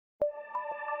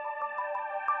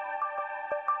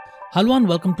Hello and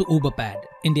welcome to UberPad,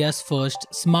 India's first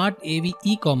smart AV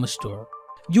e-commerce store.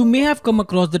 You may have come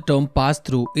across the term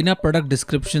pass-through in our product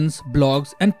descriptions,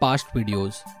 blogs and past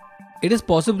videos. It is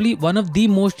possibly one of the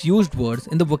most used words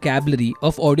in the vocabulary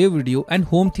of audio, video and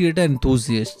home theater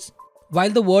enthusiasts. While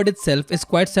the word itself is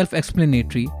quite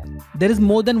self-explanatory, there is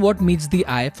more than what meets the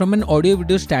eye from an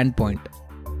audio-video standpoint.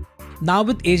 Now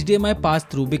with HDMI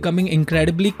pass-through becoming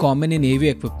incredibly common in AV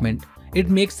equipment, it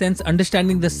makes sense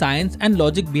understanding the science and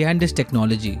logic behind this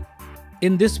technology.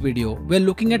 In this video, we are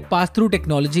looking at pass-through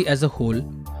technology as a whole,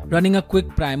 running a quick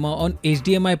primer on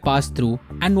HDMI pass-through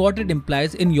and what it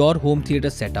implies in your home theater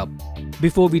setup.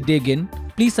 Before we dig in,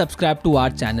 please subscribe to our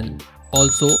channel.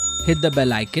 Also, hit the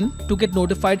bell icon to get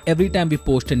notified every time we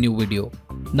post a new video.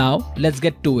 Now, let's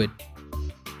get to it.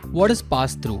 What is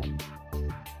pass-through?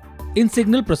 In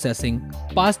signal processing,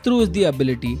 pass-through is the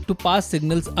ability to pass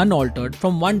signals unaltered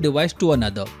from one device to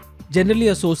another. Generally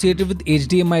associated with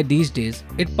HDMI these days,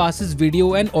 it passes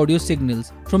video and audio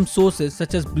signals from sources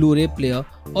such as Blu-ray player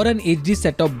or an HD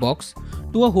set-top box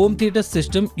to a home theater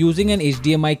system using an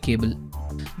HDMI cable.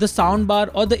 The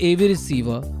soundbar or the AV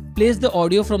receiver plays the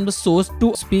audio from the source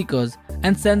to speakers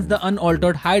and sends the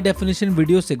unaltered high-definition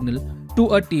video signal to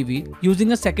a TV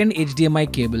using a second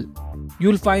HDMI cable.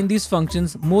 You'll find these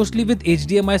functions mostly with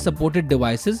HDMI supported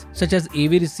devices such as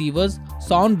AV receivers,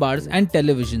 soundbars and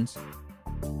televisions.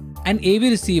 An AV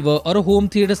receiver or a home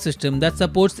theater system that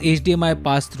supports HDMI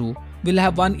pass-through will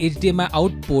have one HDMI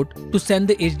output to send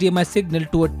the HDMI signal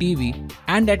to a TV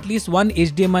and at least one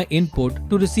HDMI input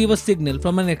to receive a signal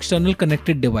from an external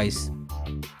connected device.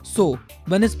 So,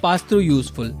 when is pass-through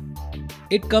useful?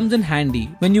 It comes in handy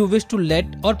when you wish to let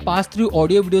or pass through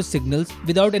audio-video signals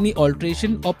without any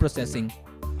alteration or processing.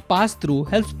 Pass-through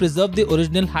helps preserve the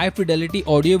original high-fidelity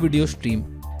audio-video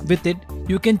stream. With it,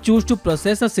 you can choose to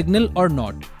process a signal or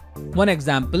not. One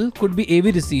example could be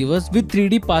AV receivers with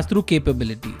 3D pass-through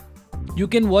capability. You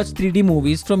can watch 3D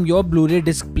movies from your Blu-ray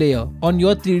disc player on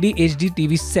your 3D HD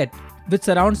TV set with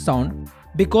surround sound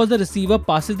because the receiver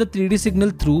passes the 3D signal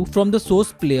through from the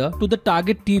source player to the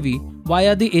target TV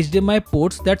via the HDMI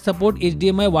ports that support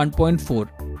HDMI 1.4.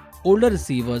 Older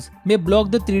receivers may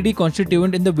block the 3D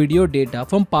constituent in the video data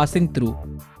from passing through.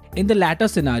 In the latter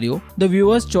scenario, the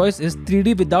viewer's choice is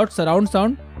 3D without surround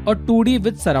sound or 2D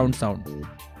with surround sound.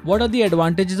 What are the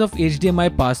advantages of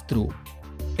HDMI pass-through?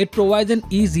 It provides an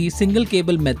easy single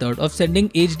cable method of sending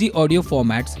HD audio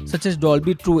formats such as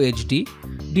Dolby True HD,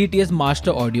 DTS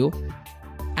Master Audio,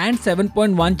 and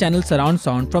 7.1 channel surround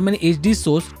sound from an HD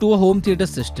source to a home theater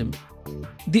system.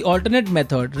 The alternate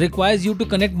method requires you to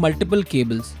connect multiple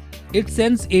cables. It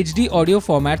sends HD audio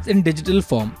formats in digital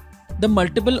form. The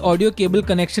multiple audio cable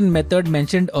connection method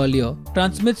mentioned earlier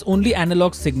transmits only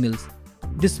analog signals.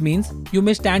 This means you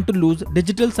may stand to lose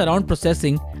digital surround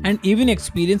processing and even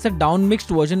experience a down-mixed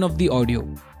version of the audio.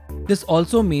 This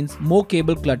also means more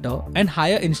cable clutter and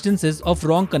higher instances of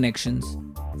wrong connections.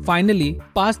 Finally,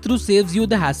 pass-through saves you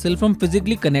the hassle from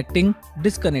physically connecting,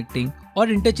 disconnecting or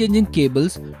interchanging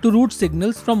cables to route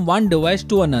signals from one device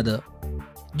to another.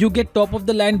 You get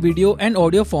top-of-the-line video and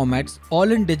audio formats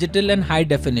all in digital and high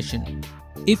definition.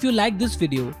 If you like this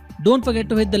video, don't forget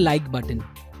to hit the like button.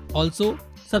 Also,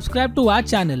 subscribe to our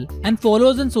channel and follow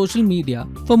us on social media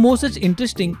for more such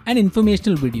interesting and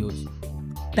informational videos.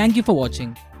 Thank you for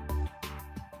watching.